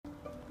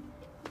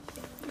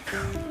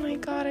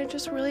god, I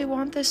just really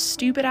want this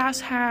stupid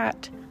ass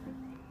hat.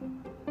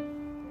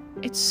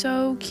 It's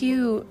so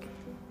cute.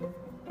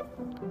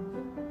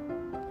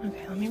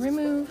 Okay, let me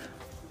remove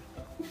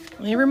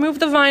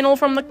the vinyl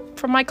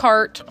from my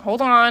cart.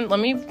 Hold on, let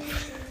me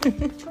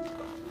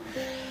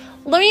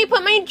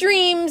put my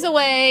dreams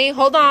away.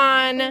 Hold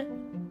on.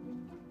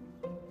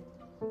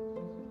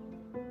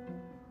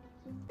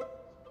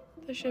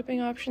 The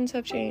shipping options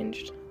have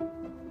changed.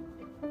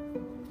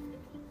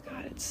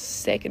 God, it's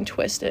sick and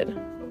twisted.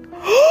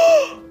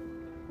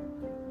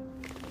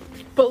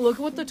 But look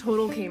what the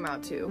total came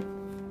out to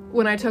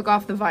when I took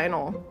off the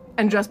vinyl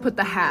and just put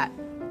the hat.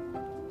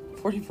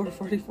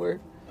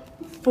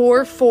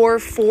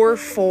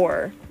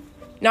 4444.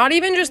 Not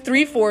even just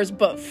 3 4s,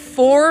 but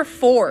 4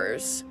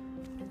 4s.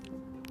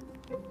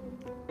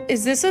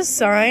 Is this a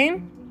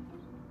sign?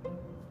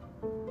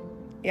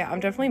 Yeah, I'm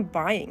definitely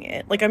buying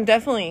it. Like, I'm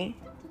definitely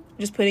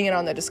just putting it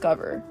on the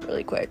Discover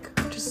really quick.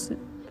 I'm just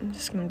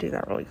gonna do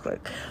that really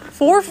quick.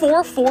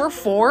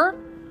 4444?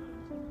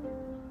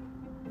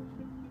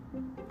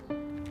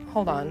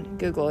 Hold on,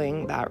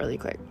 Googling that really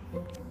quick.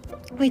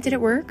 Wait, did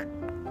it work?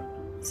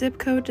 Zip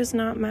code does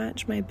not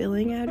match my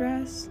billing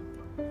address.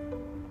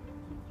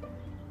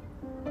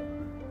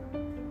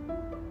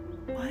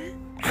 What?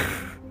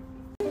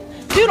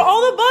 Dude,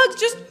 all the bugs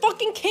just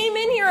fucking came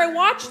in here. I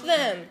watched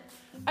them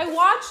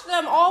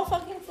all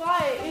fucking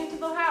fly into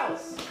the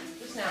house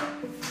just now.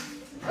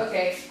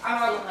 Okay,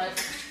 I'm on the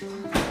hunt.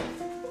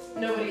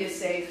 Nobody is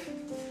safe.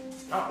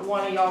 Not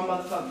one of y'all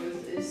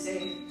motherfuckers is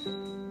safe.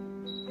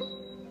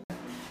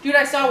 Dude,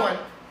 I saw one.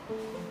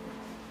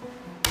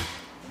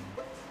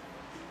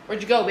 Where'd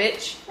you go,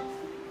 bitch?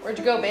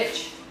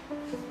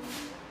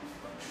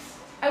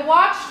 I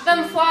watched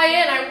them fly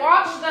in. I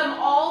watched them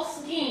all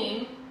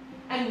scheme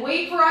and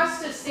wait for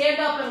us to stand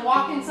up and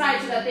walk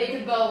inside so that they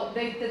could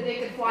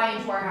fly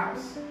into our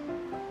house.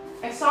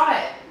 I saw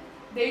it.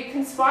 They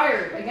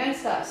conspired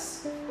against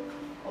us.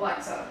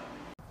 Alexa.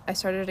 I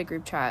started the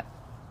group chat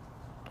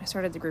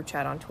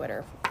on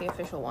Twitter, the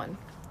official one,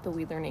 the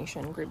Wheeler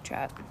Nation group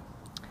chat.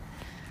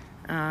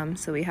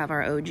 So we have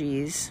our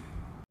OGs.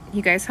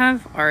 You guys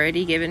have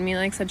already given me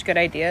like such good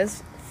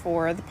ideas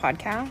for the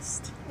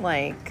podcast,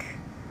 like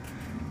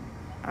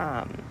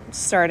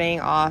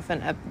starting off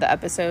the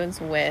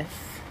episodes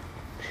with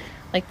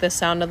like the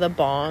sound of the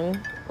bong,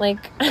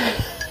 like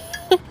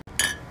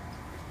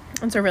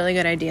that's a really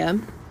good idea.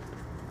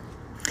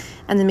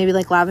 And then maybe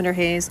like Lavender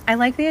Haze. I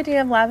like the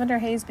idea of Lavender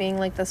Haze being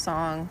like the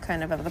song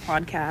kind of the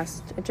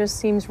podcast. It just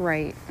seems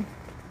right.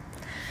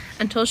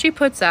 Until she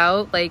puts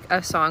out like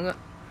a song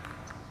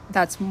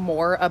that's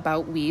more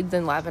about weed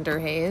than Lavender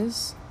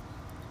Haze,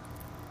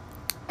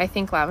 I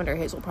think Lavender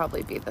Haze will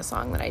probably be the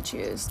song that I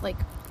choose. Like,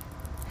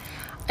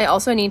 I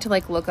also need to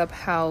like look up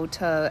how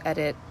to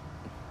edit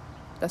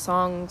the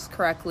songs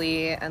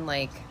correctly and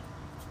like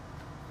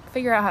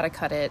figure out how to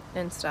cut it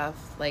and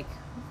stuff. Like,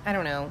 I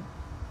don't know.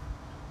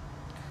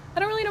 I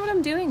don't really know what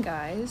I'm doing,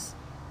 guys.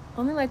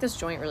 Let me light this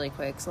joint really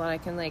quick so that I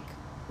can like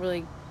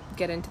really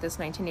get into this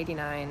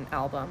 1989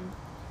 album.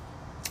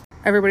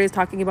 Everybody's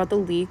talking about the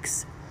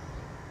leaks.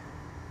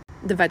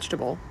 The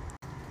vegetable.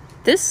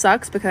 This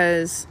sucks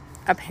because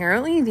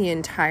apparently the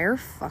entire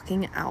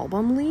fucking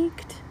album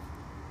leaked.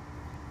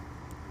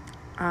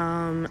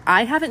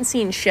 I haven't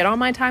seen shit on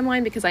my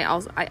timeline because I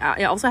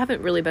also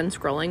haven't really been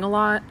scrolling a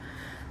lot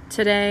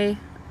today.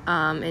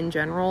 In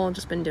general,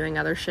 just been doing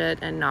other shit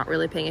and not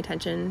really paying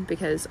attention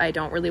because I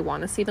don't really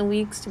want to see the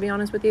leaks, to be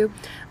honest with you.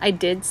 I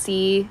did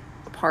see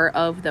part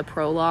of the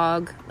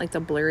prologue, like the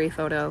blurry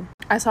photo.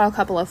 I saw a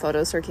couple of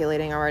photos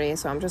circulating already,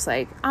 so I'm just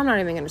like, I'm not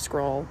even gonna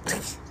scroll.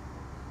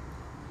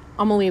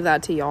 I'm gonna leave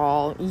that to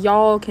y'all.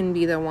 Y'all can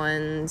be the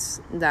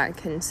ones that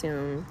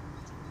consume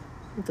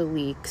the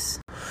leaks.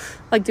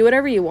 Like, do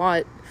whatever you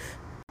want,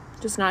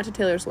 just not to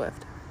Taylor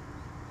Swift.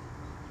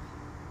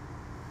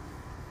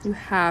 You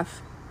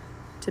have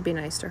to be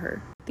nice to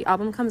her. The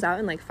album comes out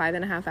in like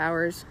 5.5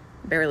 hours,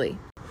 barely.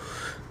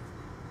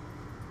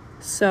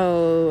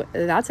 So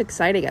that's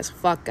exciting as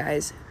fuck,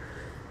 guys.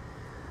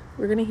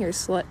 We're gonna hear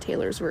Slut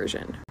Taylor's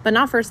version, but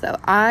not first though.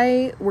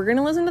 We're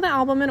gonna listen to the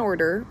album in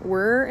order.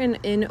 We're an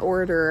in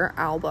order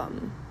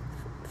album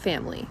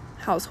family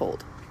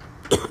household.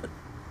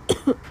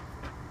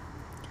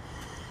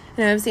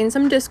 And I've seen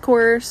some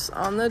discourse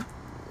on the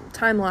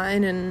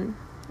timeline and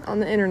on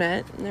the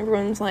internet, and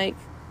everyone's like,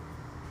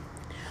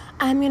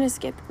 I'm gonna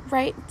skip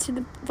right to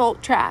the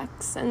vault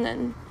tracks, and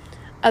then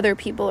other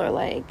people are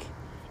like,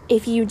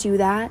 if you do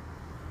that,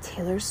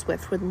 Taylor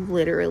Swift would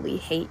literally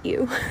hate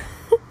you.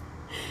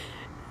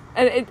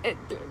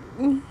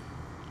 And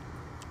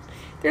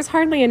there's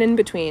hardly an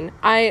in-between.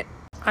 I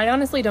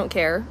honestly don't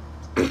care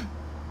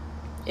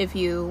if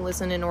you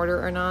listen in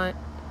order or not.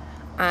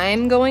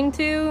 I'm going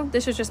to.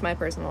 This is just my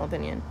personal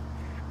opinion.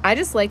 I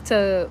just like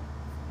to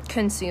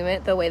consume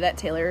it the way that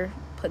Taylor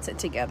puts it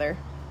together.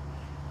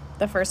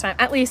 The first time,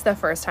 at least the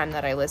first time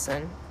that I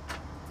listen.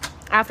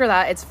 After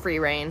that, it's free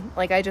reign.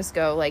 Like, I just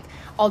go, like,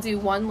 I'll do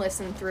one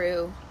listen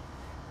through,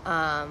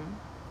 top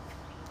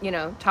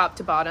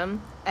to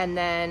bottom, and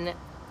then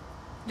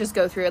just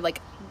go through it,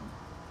 like,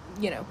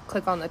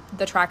 click on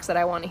the tracks that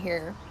I want to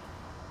hear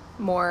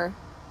more.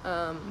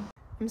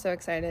 I'm so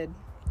excited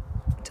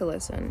to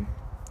listen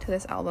to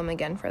this album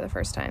again for the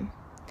first time.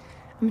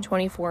 I'm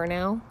 24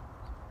 now.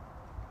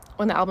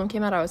 When the album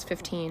came out, I was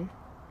 15.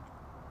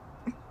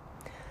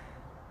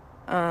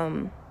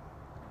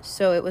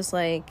 So it was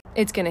like,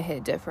 it's gonna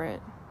hit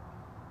different.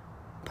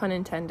 Pun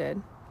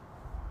intended.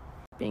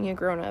 Being a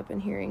grown-up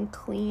and hearing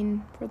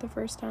Clean for the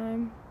first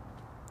time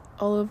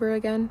all over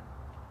again.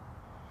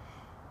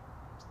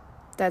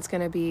 That's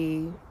gonna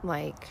be,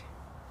 like,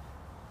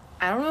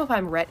 I don't know if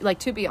I'm ready. Like,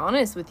 to be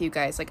honest with you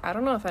guys, like, I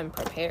don't know if I'm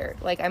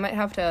prepared. Like, I might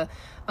have to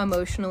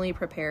emotionally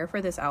prepare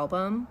for this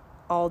album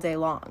all day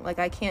long. Like,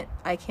 I can't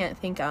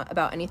think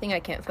about anything. I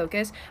can't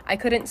focus. I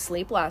couldn't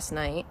sleep last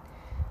night.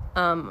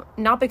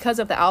 Not because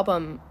of the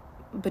album,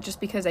 but just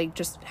because I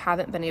just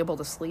haven't been able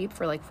to sleep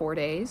for like 4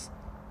 days.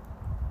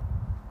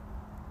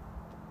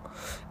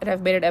 And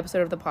I've made an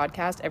episode of the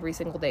podcast every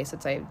single day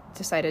since I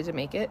decided to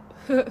make it.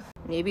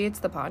 Maybe it's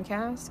the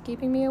podcast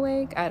keeping me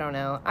awake. I don't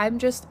know.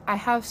 I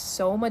have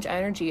so much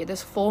energy.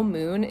 This full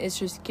moon is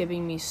just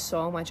giving me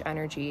so much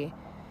energy.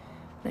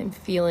 And I'm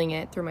feeling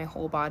it through my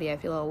whole body. I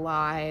feel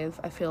alive.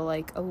 I feel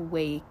like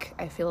awake.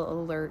 I feel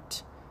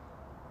alert.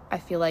 I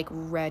feel like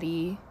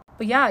ready.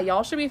 But yeah,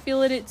 y'all should be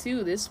feeling it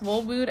too. This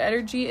full moon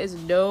energy is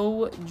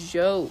no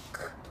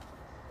joke.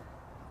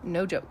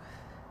 No joke.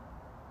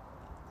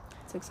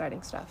 It's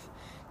exciting stuff.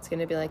 It's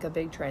gonna be like a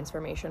big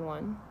transformation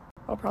one.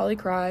 I'll probably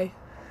cry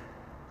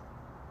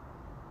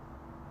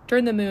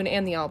during the moon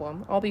and the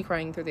album. I'll be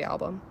crying through the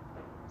album.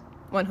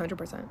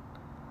 100%.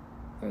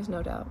 There's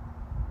no doubt.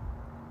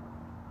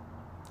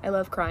 I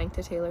love crying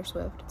to Taylor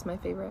Swift. It's my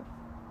favorite.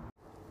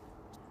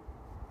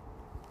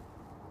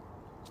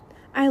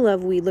 I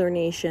love Wheedler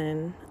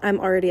Nation. I'm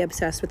already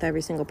obsessed with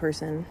every single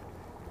person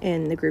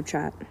in the group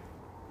chat.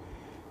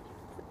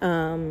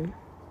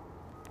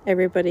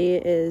 Everybody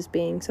is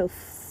being so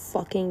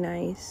fucking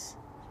nice.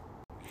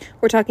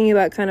 We're talking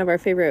about kind of our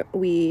favorite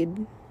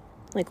weed,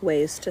 like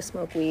ways to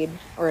smoke weed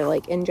or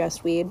like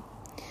ingest weed.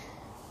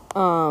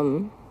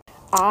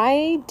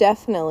 I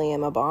definitely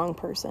am a bong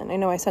person. I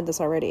know I said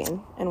this already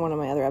in one of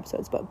my other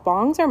episodes, but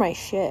bongs are my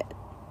shit.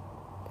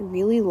 I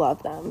really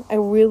love them. I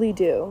really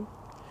do.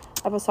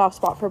 I have a soft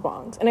spot for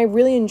bongs, and I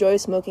really enjoy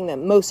smoking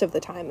them most of the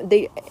time.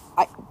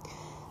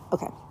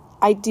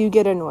 I do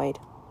get annoyed.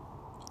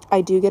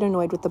 I do get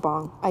annoyed with the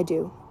bong. I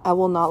do. I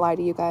will not lie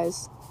to you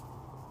guys.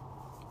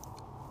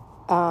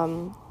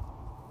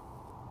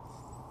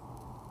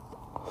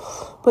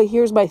 But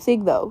here's my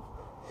thing, though.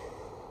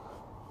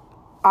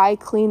 I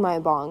clean my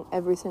bong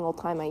every single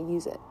time I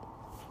use it.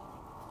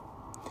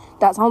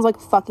 That sounds like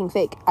fucking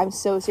fake. I'm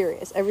so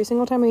serious. Every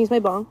single time I use my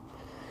bong,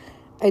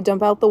 I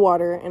dump out the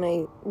water and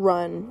I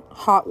run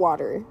hot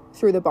water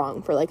through the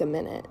bong for like a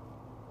minute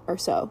or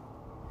so.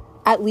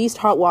 At least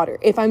hot water.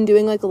 If I'm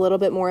doing like a little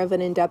bit more of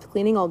an in-depth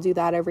cleaning, I'll do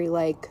that every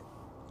like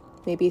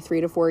maybe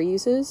 3 to 4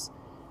 uses.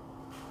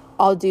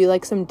 I'll do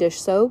like some dish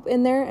soap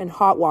in there and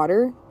hot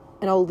water,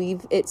 and I'll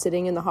leave it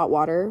sitting in the hot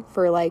water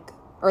for like,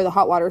 or the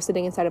hot water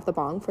sitting inside of the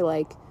bong for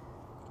like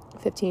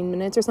 15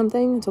 minutes or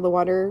something until the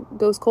water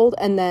goes cold,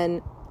 and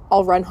then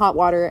I'll run hot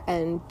water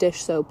and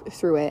dish soap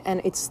through it,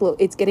 and it's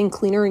getting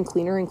cleaner and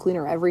cleaner and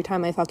cleaner every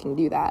time I fucking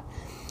do that.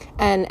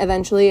 And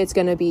eventually it's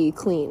gonna be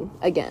clean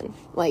again,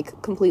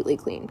 like completely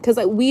clean, because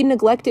we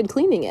neglected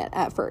cleaning it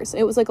at first.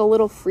 It was like a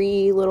little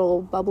free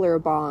little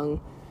bubbler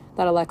bong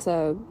that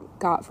Alexa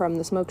got from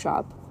the smoke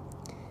shop,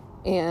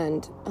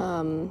 and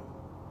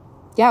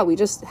yeah, we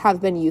just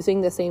have been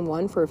using the same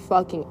one for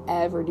fucking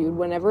ever, dude.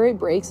 Whenever it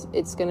breaks,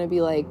 it's gonna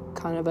be like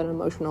kind of an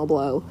emotional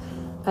blow,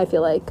 I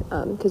feel like,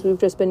 because we've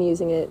just been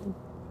using it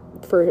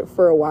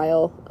for a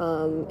while.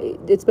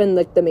 It's been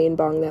like the main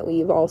bong that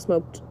we've all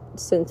smoked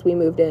since we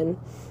moved in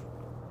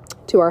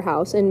to our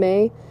house in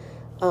May.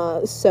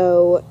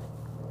 So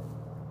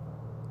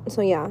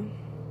yeah,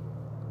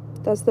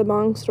 that's the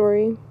bong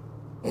story.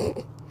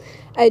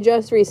 I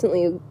just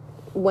recently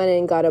went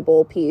and got a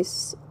bowl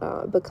piece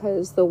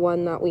because the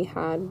one that we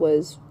had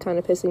was kind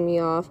of pissing me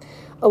off.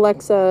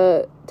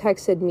 Alexa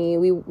texted me.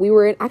 We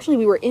were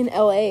in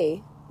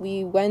LA.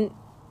 We went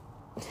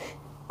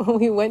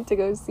to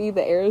go see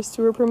the Eras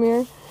Tour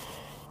premiere,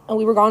 and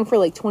we were gone for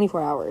like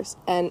 24 hours.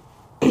 And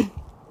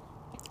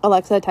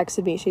Alexa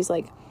texted me. She's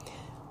like,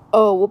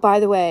 "Oh, well, by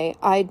the way,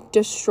 I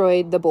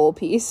destroyed the bowl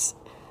piece,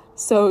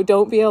 so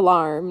don't be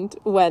alarmed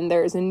when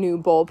there's a new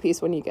bowl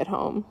piece when you get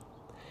home."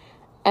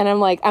 And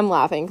I'm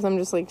laughing because I'm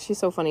just like, she's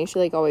so funny. She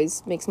like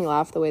always makes me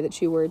laugh the way that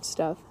she words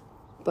stuff.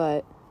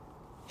 But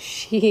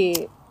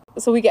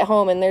so we get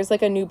home and there's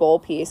like a new bowl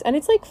piece, and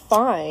it's like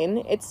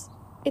fine. It's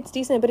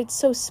decent, but it's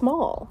so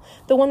small.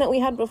 The one that we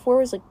had before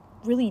was like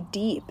really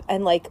deep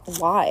and like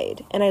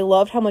wide, and I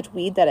loved how much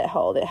weed that it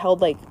held. It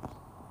held like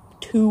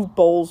 2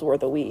 bowls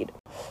worth of weed.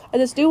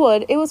 And this new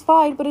one, it was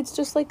fine, but it's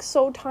just like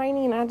so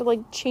tiny, and I had to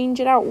like change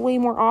it out way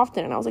more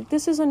often, and I was like,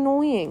 this is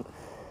annoying.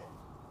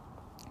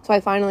 So I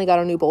finally got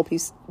a new bowl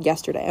piece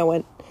yesterday. I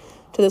went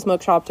to the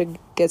smoke shop to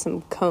get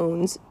some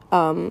cones,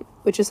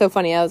 which is so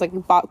funny. I was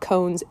like, bought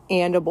cones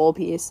and a bowl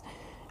piece.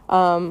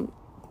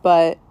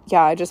 But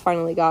yeah, I just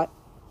finally got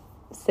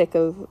sick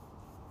of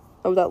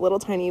that little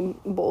tiny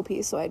bowl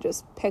piece, so I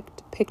just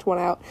picked one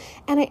out.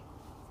 And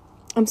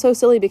I'm so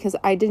silly because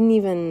I didn't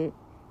even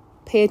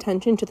pay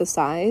attention to the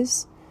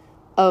size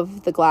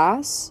of the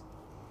glass,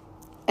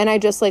 and I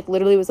just like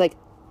literally was like,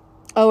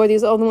 oh, are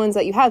these all the ones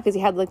that you have? Because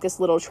he had like this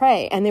little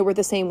tray, and they were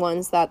the same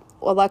ones that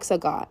Alexa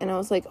got. And I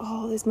was like,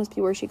 oh, this must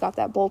be where she got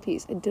that bowl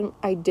piece. I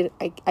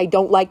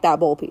don't like that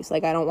bowl piece.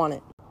 Like, I don't want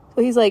it.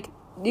 So he's like,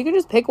 you can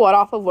just pick one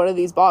off of one of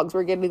these bogs.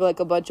 We're getting like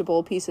a bunch of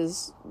bowl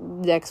pieces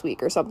next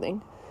week or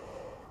something.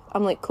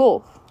 I'm like,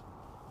 cool.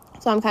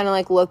 So I'm kind of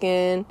like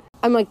looking,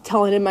 I'm like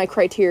telling him my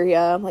criteria.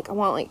 I'm like, I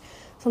want like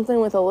something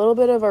with a little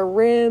bit of a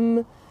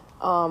rim,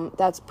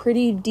 that's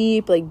pretty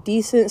deep, like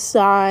decent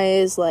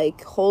size,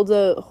 like holds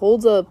a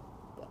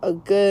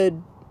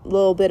good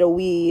little bit of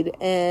weed,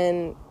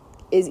 and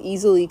is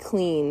easily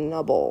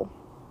cleanable.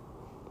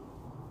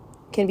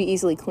 Can be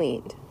easily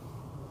cleaned.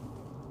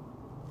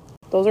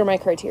 Those are my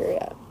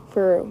criteria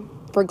for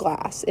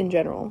glass in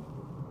general.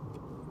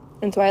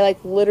 And so I like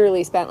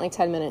literally spent like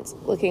 10 minutes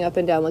looking up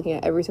and down, looking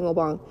at every single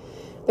bong.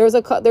 There was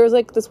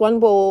like this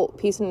one bowl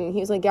piece, and he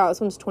was like, yeah, this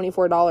one's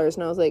 $24.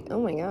 And I was like, oh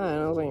my God.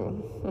 And I was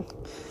like,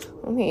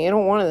 okay, I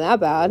don't want it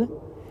that bad.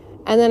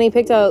 And then he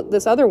picked out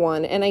this other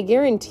one, and I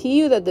guarantee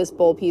you that this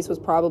bowl piece was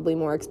probably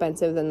more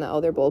expensive than the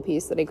other bowl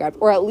piece that I grabbed,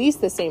 or at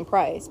least the same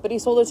price, but he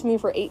sold it to me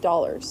for $8.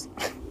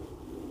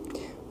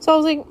 So I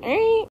was like, all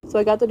right. So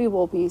I got the new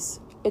bowl piece.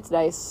 It's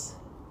nice.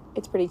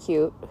 It's pretty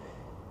cute.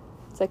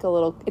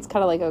 It's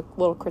kind of like a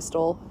little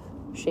crystal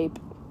shape.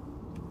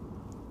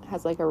 It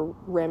has like a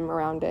rim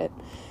around it.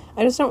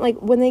 I just don't like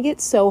when they get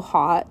so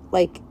hot,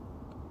 like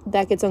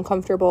that gets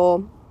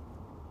uncomfortable,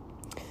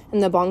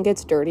 and the bong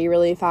gets dirty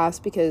really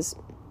fast because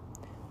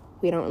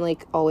we don't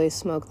like always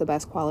smoke the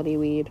best quality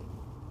weed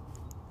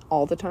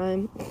all the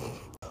time.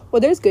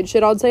 Well, there's good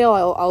shit on sale,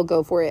 I'll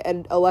go for it.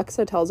 And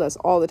Alexa tells us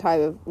all the time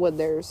of when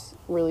there's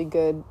really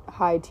good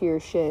high tier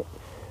shit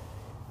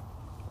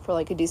for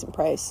like a decent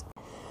price.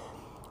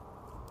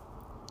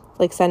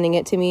 Like sending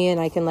it to me, and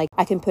I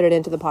can put it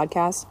into the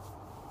podcast,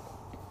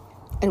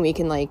 and we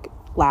can like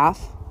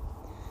laugh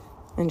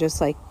and just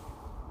like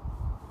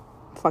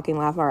fucking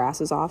laugh our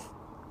asses off.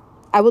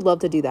 I would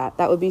love to do that.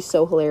 That would be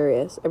so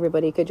hilarious.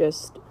 Everybody could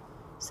just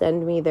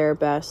send me their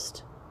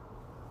best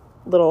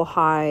little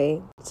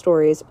high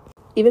stories.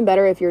 Even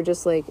better if you're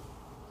just like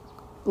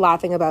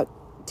laughing about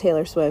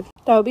Taylor Swift.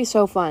 That would be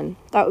so fun.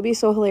 That would be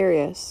so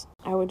hilarious.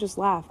 I would just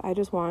laugh. I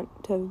just want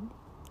to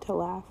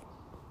laugh.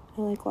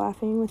 I like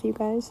laughing with you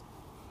guys.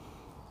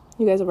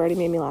 You guys have already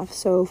made me laugh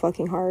so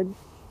fucking hard.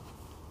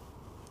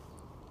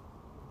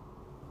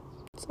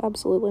 It's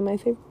absolutely my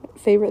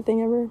favorite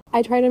thing ever.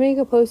 I tried to make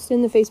a post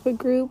in the Facebook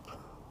group.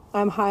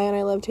 I'm high and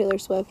I love Taylor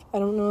Swift. I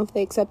don't know if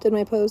they accepted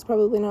my post.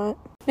 Probably not.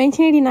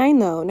 1989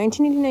 though.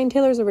 1989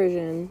 Taylor's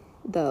version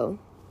though.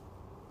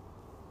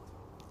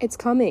 It's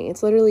coming.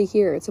 It's literally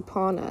here. It's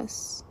upon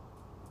us.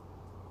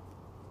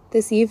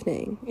 This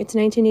evening. It's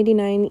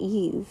 1989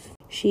 Eve.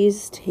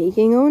 She's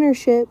taking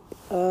ownership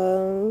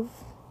of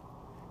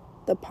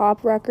the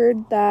pop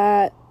record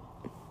that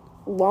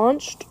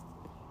launched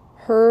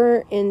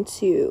her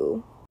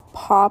into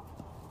pop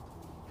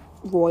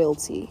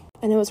royalty.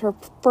 And it was her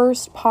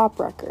first pop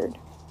record.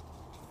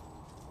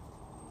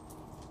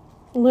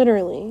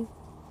 Literally.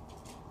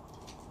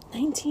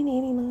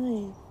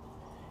 1989.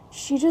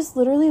 She just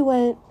literally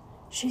went,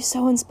 she's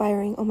so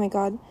inspiring. Oh my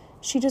God.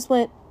 She just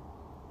went,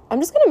 I'm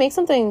just going to make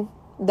something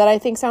that I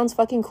think sounds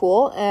fucking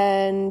cool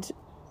and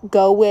I'm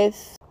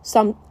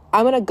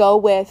going to go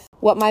with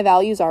what my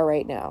values are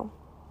right now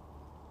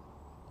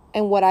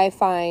and what I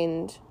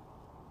find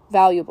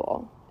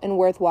valuable and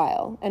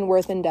worthwhile and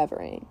worth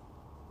endeavoring.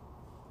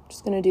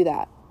 Just going to do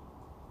that.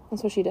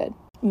 That's what she did.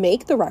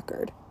 Make the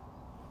record.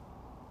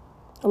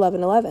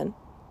 11/11.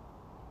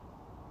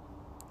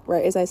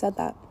 Right as I said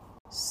that.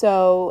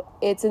 So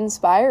it's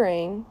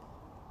inspiring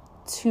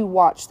to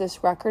watch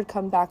this record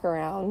come back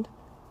around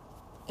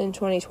in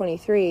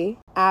 2023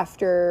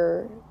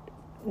 after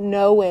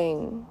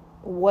knowing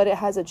what it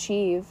has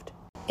achieved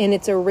in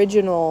its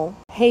original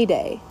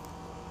heyday,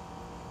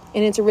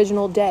 in its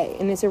original day,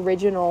 in its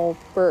original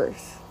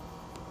birth.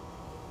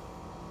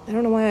 I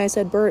don't know why I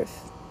said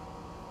birth.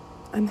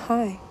 I'm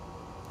high.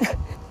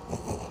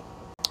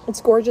 It's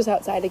gorgeous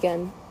outside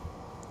again.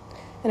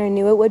 And I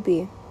knew it would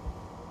be.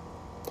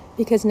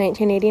 Because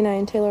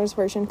 1989 Taylor's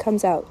version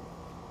comes out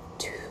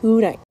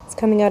tonight. It's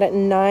coming out at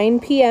 9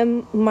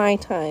 p.m. my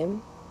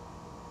time.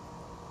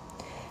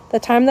 The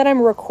time that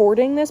I'm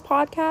recording this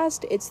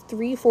podcast, it's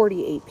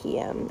 3:48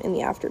 p.m. in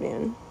the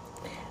afternoon.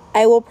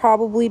 I will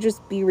probably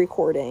just be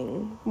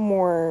recording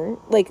more,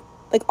 like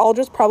I'll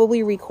just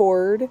probably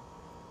record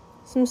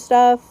some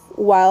stuff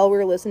while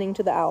we're listening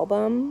to the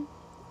album,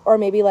 or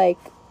maybe like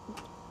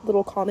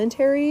little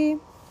commentary,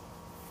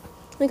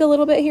 like a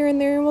little bit here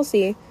and there. We'll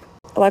see.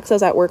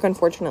 Alexa's at work,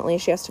 unfortunately.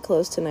 She has to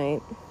close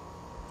tonight.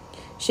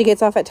 She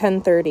gets off at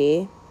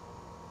 10:30.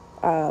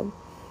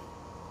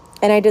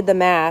 And I did the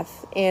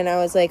math, and I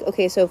was like,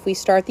 okay, so if we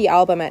start the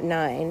album at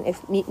 9,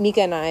 if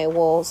Mika and I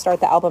will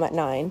start the album at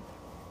 9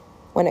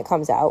 when it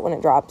comes out, when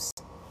it drops.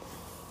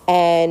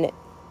 And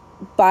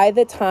by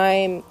the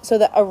time, so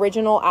the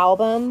original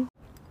album,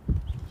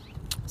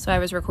 so I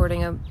was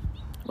recording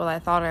I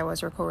thought I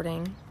was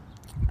recording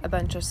a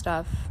bunch of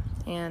stuff,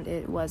 and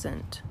it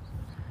wasn't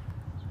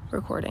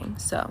recording,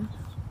 so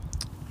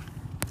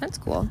that's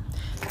cool.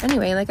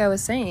 Anyway, like I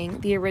was saying,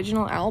 the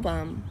original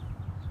album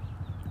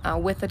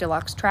with the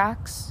deluxe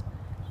tracks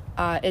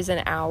is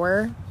an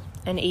hour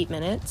and 8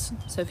 minutes.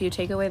 So if you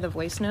take away the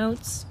voice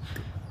notes,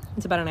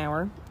 it's about an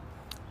hour.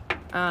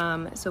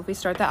 So if we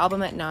start the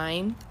album at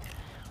 9,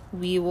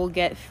 we will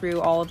get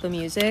through all of the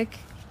music,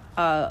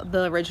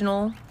 the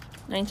original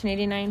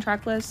 1989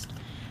 track list,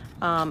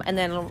 and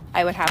then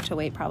I would have to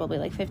wait probably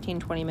like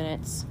 15-20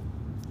 minutes,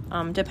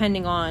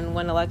 depending on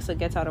when Alexa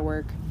gets out of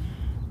work,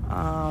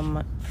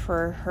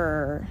 for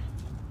her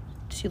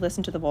to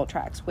listen to the Vault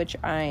tracks, which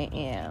I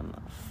am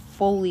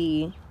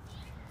fully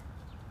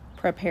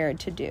prepared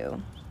to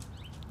do,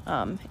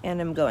 and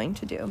I'm going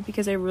to do,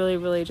 because I really,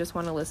 really just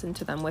want to listen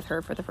to them with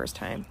her for the first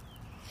time.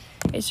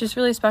 It's just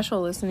really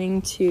special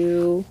listening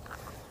to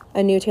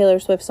a new Taylor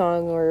Swift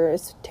song, or a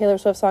Taylor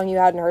Swift song you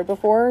hadn't heard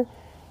before,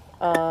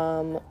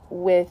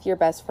 with your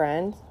best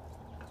friend.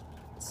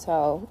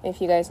 So if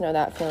you guys know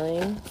that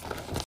feeling,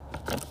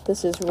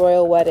 this is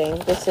Royal Wedding.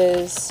 This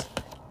is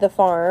The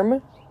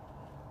Farm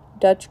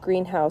Dutch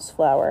greenhouse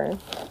flower.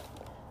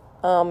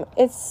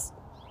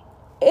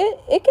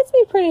 It gets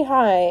me pretty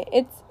high.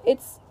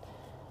 It's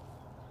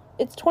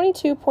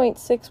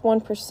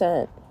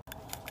 22.61%.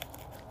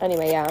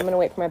 Anyway, yeah, I'm gonna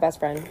wait for my best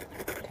friend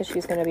because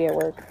she's gonna be at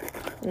work,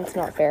 and it's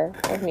not fair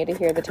of me to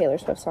hear the Taylor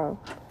Swift song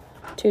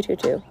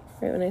 222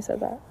 right when I said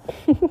that.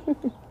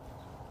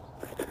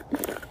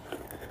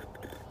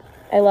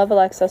 I love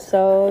Alexa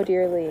so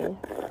dearly.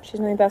 She's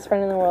my best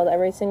friend in the world.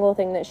 Every single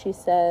thing that she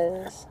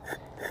says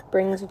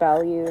brings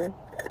value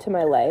to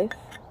my life.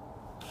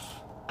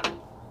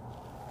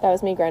 That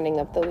was me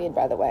grinding up the weed,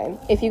 by the way.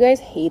 If you guys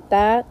hate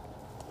that,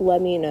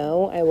 let me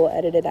know. I will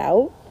edit it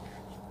out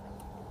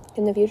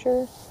in the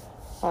future.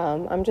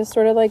 I'm just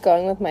sort of like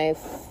going with my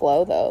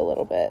flow though a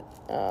little bit.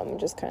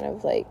 Just kind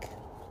of like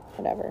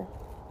whatever.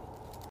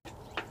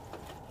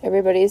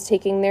 Everybody's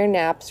taking their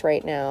naps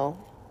right now.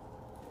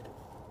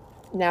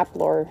 Nap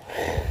lore.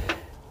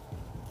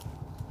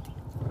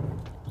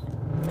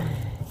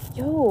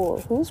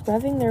 Yo, who's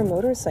revving their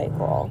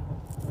motorcycle?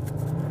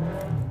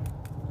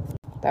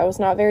 That was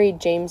not very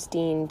James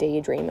Dean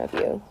Daydream of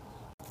you.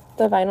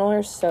 The vinyl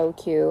are so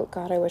cute.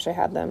 God, I wish I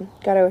had them.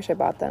 God, I wish I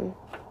bought them.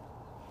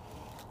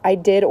 I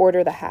did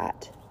order the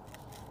hat.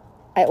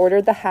 I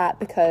ordered the hat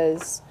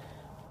because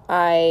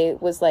I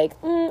was like,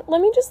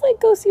 let me just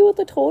like go see what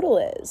the total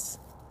is.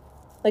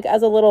 Like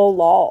as a little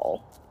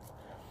lol.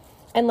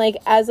 And like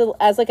as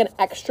like an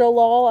extra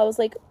lol, I was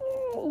like,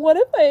 what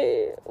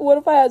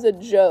if I as a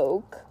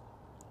joke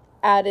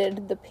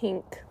added the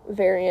pink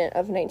variant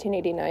of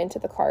 1989 to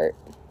the cart?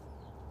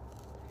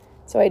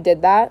 So I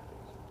did that.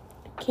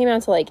 Came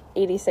out to like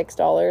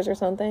 $86 or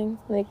something,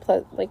 like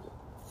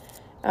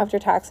after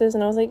taxes,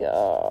 and I was like,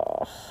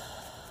 oh,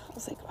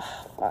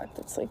 fuck,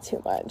 that's like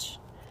too much.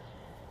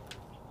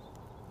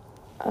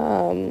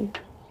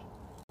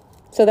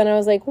 So then I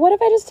was like, what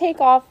if I just take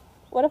off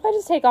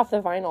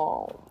the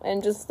vinyl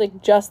and just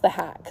the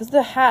hat? Because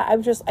the hat,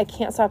 I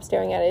can't stop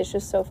staring at it. It's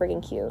just so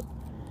freaking cute.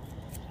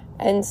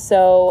 And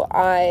so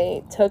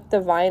I took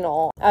the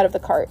vinyl out of the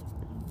cart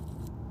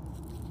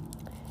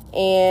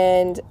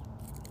and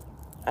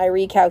I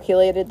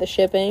recalculated the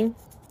shipping,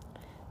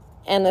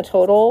 and the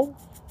total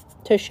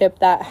to ship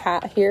that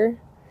hat here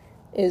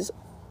is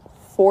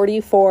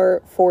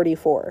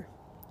 $44.44.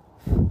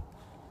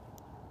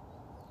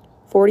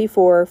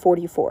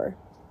 $44.44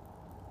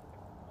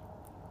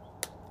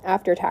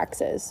 after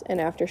taxes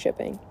and after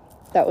shipping.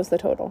 That was the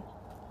total.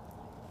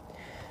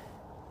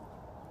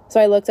 So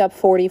I looked up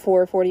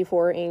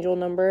 4444 angel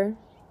number,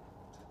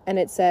 and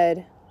it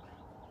said,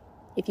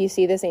 if you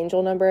see this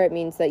angel number, it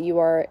means that you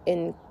are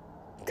in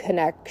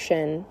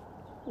connection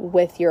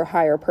with your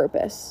higher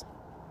purpose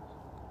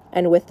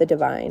and with the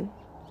divine.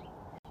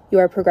 You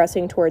are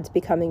progressing towards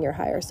becoming your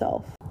higher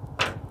self.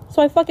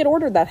 So I fucking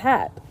ordered that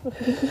hat.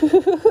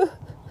 It's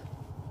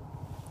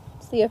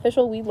the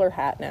official Weedler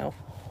hat now.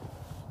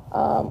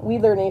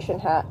 Weedler Nation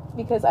hat.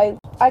 Because I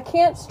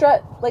can't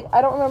stress,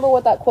 I don't remember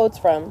what that quote's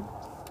from.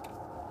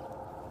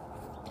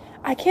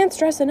 I can't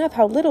stress enough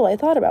how little I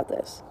thought about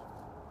this.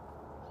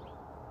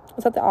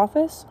 Was that The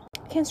Office?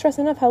 I can't stress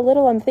enough how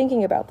little I'm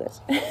thinking about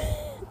this.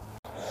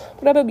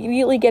 But I'm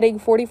immediately getting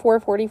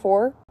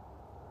 4444.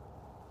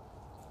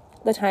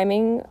 The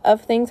timing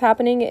of things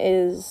happening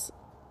is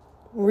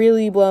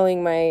really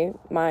blowing my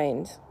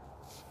mind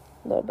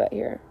a little bit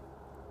here.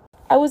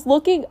 I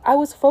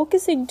was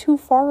focusing too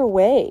far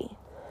away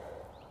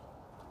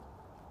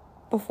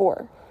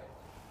before.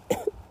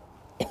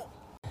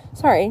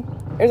 Sorry,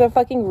 there's a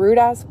fucking rude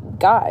ass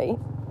guy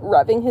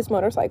revving his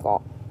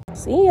motorcycle.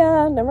 See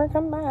ya, never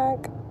come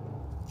back.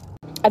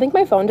 I think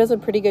my phone does a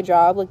pretty good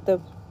job,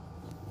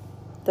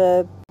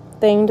 the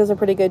thing does a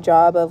pretty good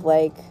job of,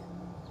 like,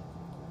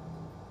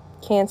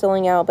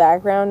 canceling out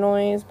background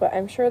noise, but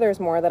I'm sure there's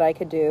more that I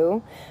could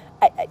do.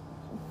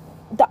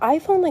 The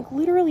iPhone, like,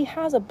 literally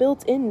has a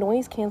built-in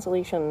noise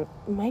cancellation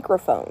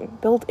microphone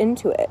built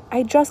into it.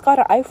 I just got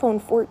an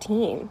iPhone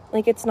 14.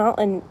 Like, it's not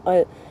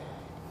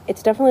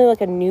it's definitely,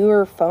 like, a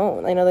newer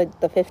phone. I know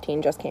that the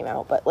 15 just came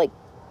out, but, like,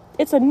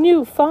 it's a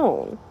new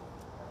phone.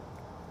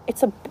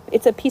 It's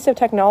a piece of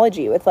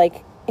technology with,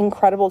 like,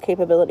 incredible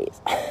capabilities.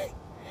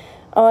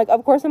 I'm like,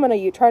 of course I'm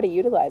gonna try to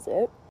utilize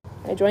it.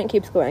 My joint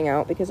keeps going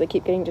out because I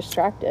keep getting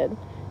distracted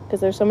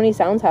because there's so many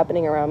sounds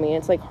happening around me.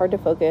 It's, like, hard to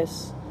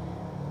focus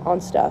on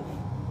stuff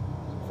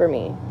for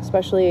me.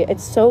 Especially,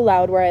 it's so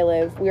loud where I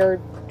live. We are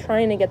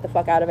trying to get the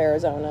fuck out of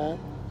Arizona.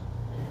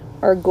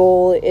 Our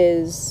goal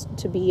is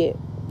to be,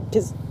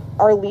 because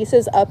our lease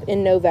is up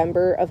in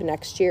November of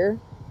next year.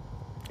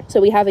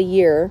 So we have a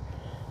year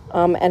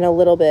and a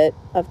little bit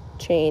of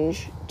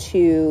change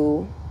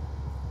to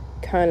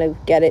kind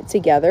of get it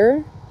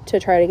together to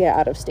try to get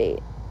out of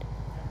state.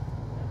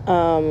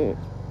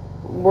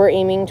 We're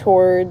aiming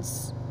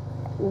towards,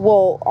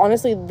 well,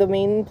 honestly, the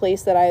main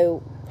place that I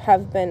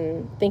have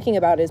been thinking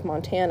about is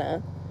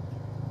Montana,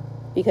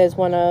 because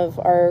one of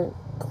our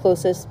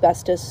closest,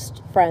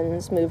 bestest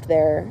friends moved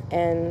there,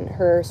 and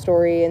her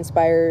story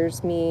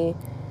inspires me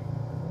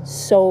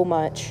so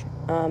much.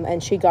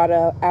 And she got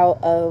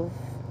out of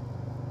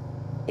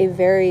a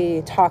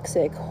very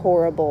toxic,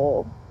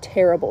 horrible,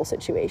 terrible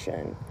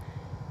situation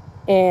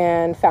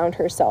and found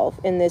herself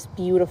in this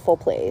beautiful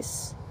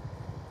place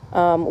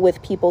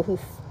with people who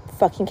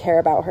fucking care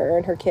about her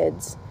and her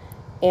kids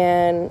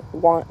and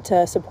want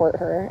to support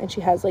her. And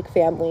she has, like,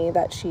 family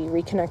that she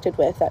reconnected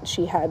with that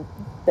she had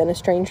been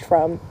estranged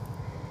from.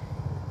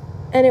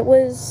 And it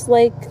was,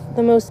 like,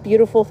 the most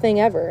beautiful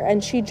thing ever.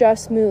 And she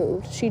just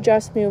moved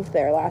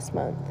there last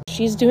month.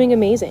 She's doing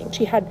amazing.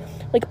 She had,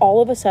 like,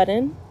 all of a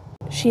sudden,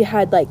 she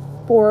had, like,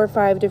 4 or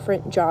 5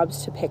 different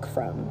jobs to pick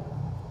from.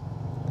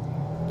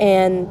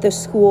 And the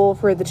school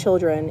for the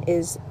children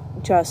is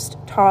just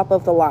top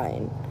of the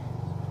line.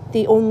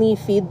 They only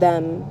feed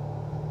them,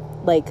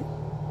 like,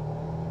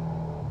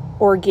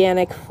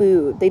 organic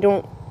food. They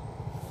don't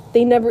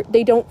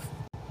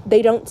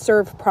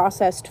serve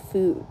processed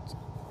foods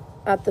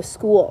at the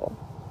school.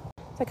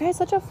 That guy's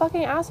such a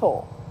fucking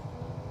asshole.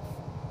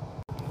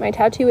 My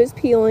tattoo is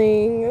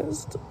peeling.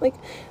 It's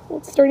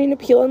starting to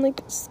peel and,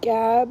 like,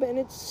 scab, and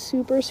it's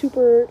super,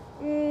 super,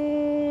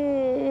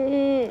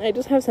 I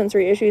just have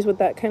sensory issues with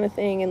that kind of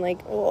thing, and,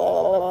 like,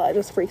 it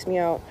just freaks me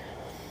out.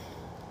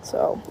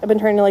 So I've been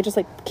trying to, like, just,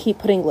 like, keep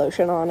putting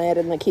lotion on it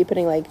and, like, keep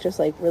putting, like, just,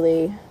 like,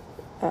 really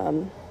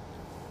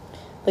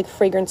like,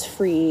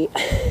 fragrance-free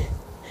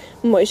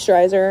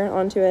moisturizer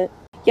onto it.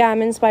 Yeah,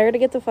 I'm inspired to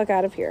get the fuck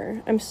out of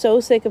here. I'm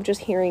so sick of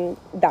just hearing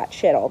that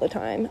shit all the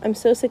time. I'm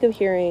so sick of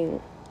hearing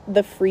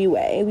the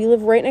freeway. We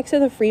live right next to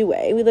the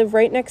freeway. We live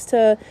right next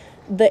to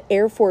the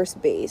Air Force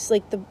base.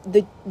 Like,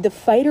 the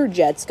fighter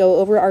jets go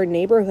over our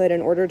neighborhood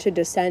in order to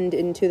descend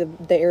into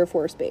the Air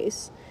Force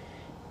base.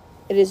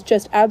 It is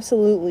just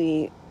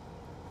absolutely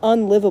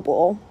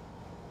unlivable.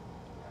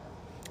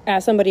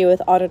 As somebody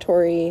with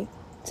auditory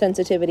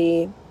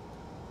sensitivity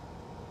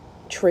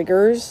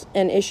triggers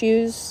and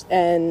issues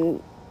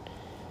and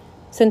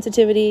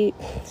sensitivity.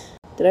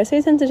 Did I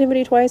say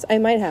sensitivity twice? I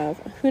might have.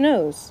 Who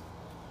knows?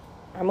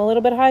 I'm a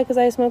little bit high because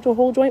I smoked a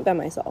whole joint by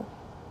myself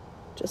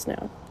just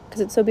now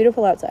because it's so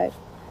beautiful outside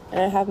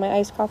and I have my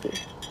iced coffee.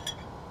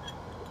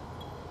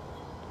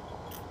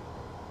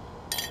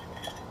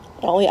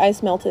 All the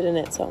ice melted in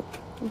it, so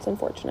it's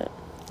unfortunate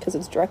because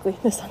it's directly in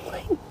the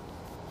sunlight.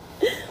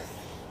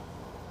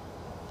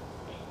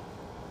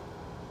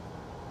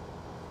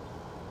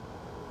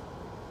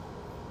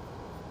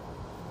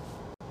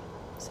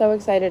 So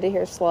excited to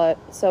hear Slut.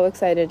 So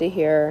excited to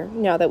hear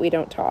Now That We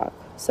Don't Talk.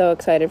 So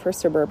excited for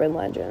Suburban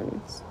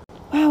Legends.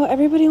 Wow,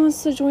 everybody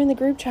wants to join the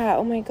group chat.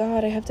 Oh my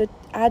god, I have to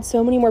add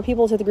so many more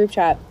people to the group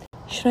chat.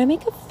 Should I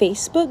make a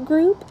Facebook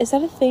group? Is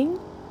that a thing?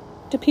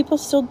 Do people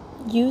still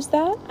use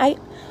that?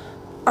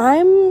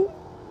 I'm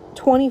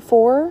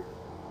 24,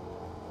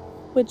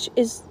 which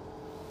is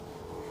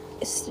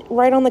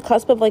right on the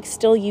cusp of, like,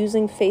 still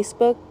using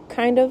Facebook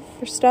kind of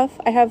for stuff.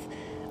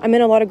 I'm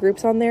in a lot of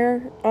groups on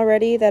there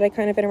already that I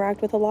kind of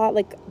interact with a lot,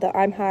 like the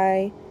I'm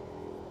High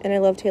and I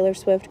Love Taylor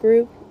Swift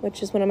group,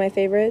 which is one of my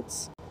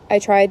favorites. I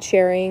tried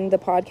sharing the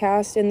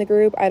podcast in the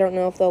group. I don't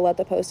know if they'll let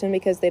the post in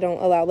because they don't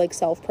allow, like,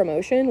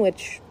 self-promotion,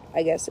 which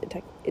I guess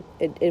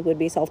it would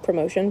be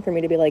self-promotion for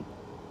me to be like,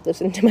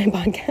 listen to my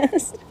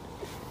podcast.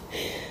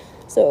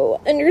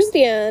 So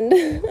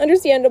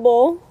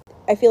understandable.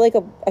 I feel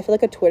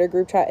like a Twitter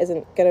group chat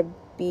isn't gonna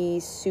be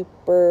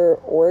super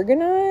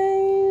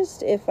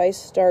organized if I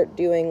start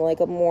doing, like,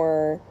 a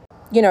more,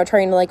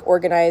 trying to, like,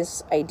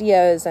 organize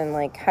ideas and,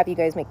 like, have you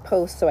guys make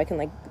posts so I can,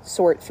 like,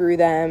 sort through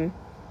them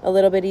a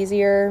little bit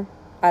easier.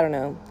 I don't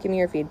know. Give me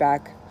your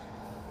feedback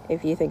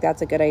if you think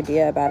that's a good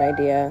idea, a bad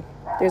idea.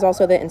 There's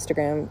also the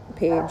Instagram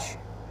page.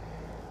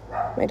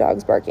 My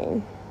dog's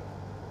barking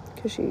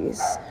because she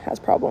has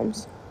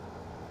problems.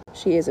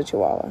 She is a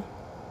Chihuahua.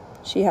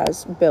 she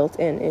has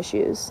built-in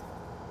issues.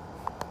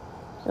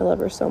 I love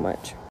her so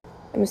much.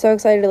 I'm so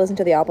excited to listen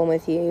to the album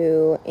with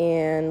you,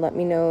 and let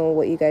me know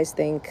what you guys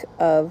think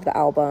of the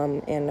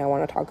album, and I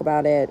want to talk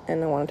about it,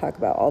 and I want to talk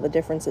about all the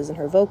differences in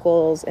her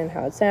vocals, and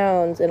how it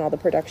sounds, and all the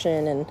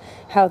production, and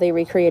how they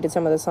recreated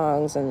some of the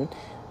songs, and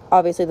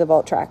obviously the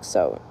vault tracks.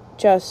 So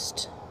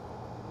just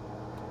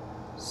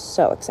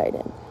so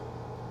excited,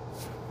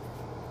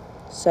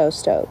 so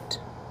stoked,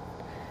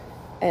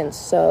 and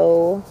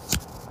so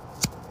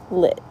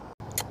lit.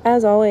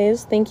 As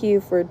always, thank you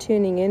for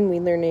tuning in,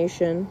 Wheeler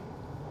Nation.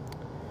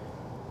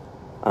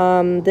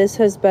 This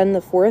has been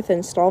the 4th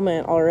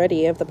installment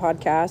already of the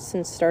podcast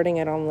since starting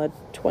it on the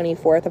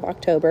 24th of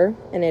October,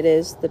 and it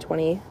is the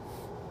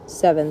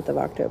 26th of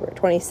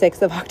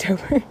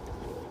October.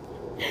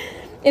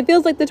 It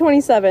feels like the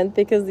 27th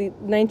because the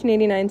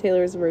 1989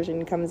 Taylor's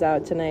version comes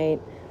out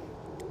tonight,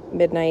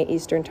 midnight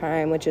Eastern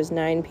time, which is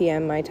 9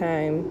 p.m. my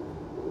time.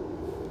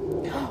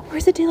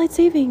 Where's the daylight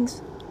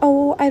savings?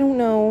 Oh, I don't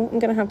know. I'm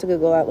gonna have to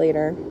Google that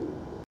later.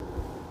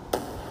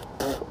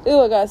 Ooh,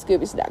 I got a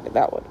Scooby snack at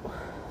that one.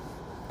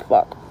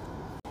 Fuck.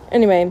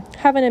 Anyway,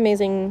 have an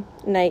amazing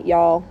night,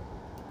 y'all.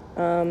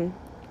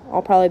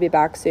 I'll probably be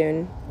back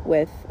soon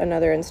with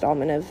another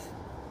installment of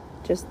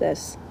just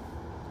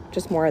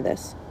more of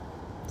this.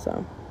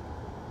 So,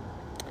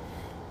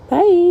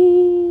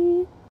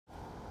 bye.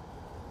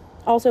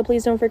 Also,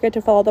 please don't forget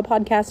to follow the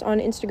podcast on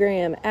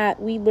Instagram at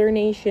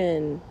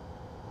WeLearnNation.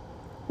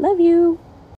 Love you.